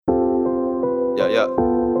Yeah.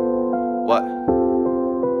 What?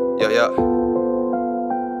 Yeah.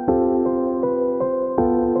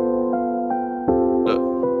 Look.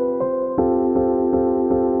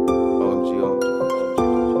 OMG.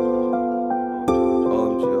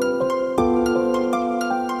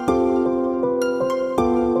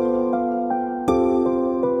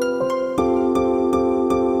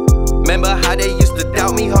 Remember how they used to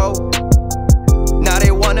doubt me, ho? Now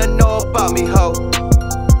they wanna know about me, ho.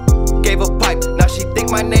 Gave a pipe, now she think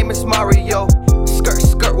my name is Mario.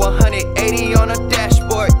 Skirt 180 on a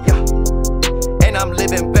dashboard, yeah. And I'm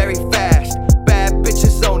living very fast. Bad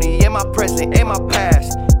bitches only in my present, in my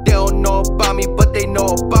past. They don't know about me, but they know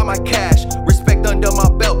about my cash. Respect under my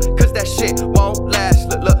belt, cause that shit won't last.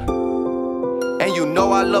 Look. And you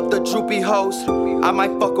know I love the droopy hoes. I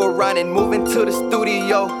might fuck around and move into the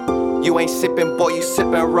studio. You ain't sippin', boy, you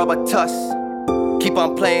sippin' rubber tuss. Keep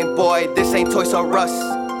on playing, boy, this ain't Toys R Us.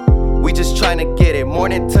 We just tryna get it,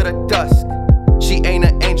 morning to the dusk. She ain't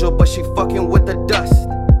an angel, but she fucking with the dust.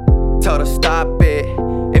 Tell her stop it,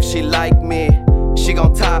 if she like me, she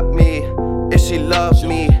gon' top me. If she loves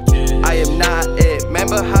me, I am not it.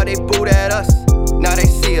 Remember how they booed at us? Now they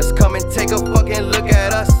see us, come and take a fucking look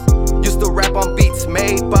at us. Used to rap on beats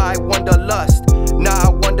made by Wanderlust. Now I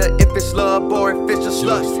wonder if it's love or if it's just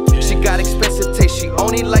lust. She got expensive taste, she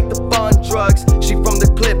only like the fun drugs. She from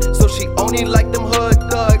the clip, so she only like them hood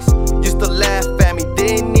thugs. Used to laugh at me,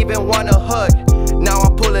 didn't even wanna hug. Now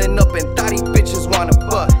I'm pulling up and thought these bitches wanna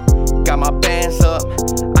fuck. Got my bands up,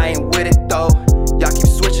 I ain't with it though. Y'all keep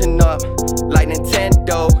switching up, like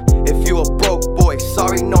Nintendo. If you a broke boy,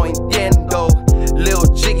 sorry, no entiendo. Lil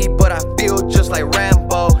Jiggy, but I feel just like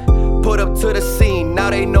Rambo. Put up to the scene, now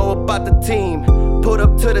they know about the team. Put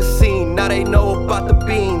up to the scene, now they know about the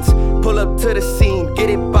beans. Pull up to the scene, get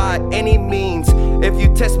it by any means. If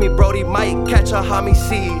you test me, Brody, might catch a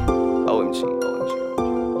homicide. OMG.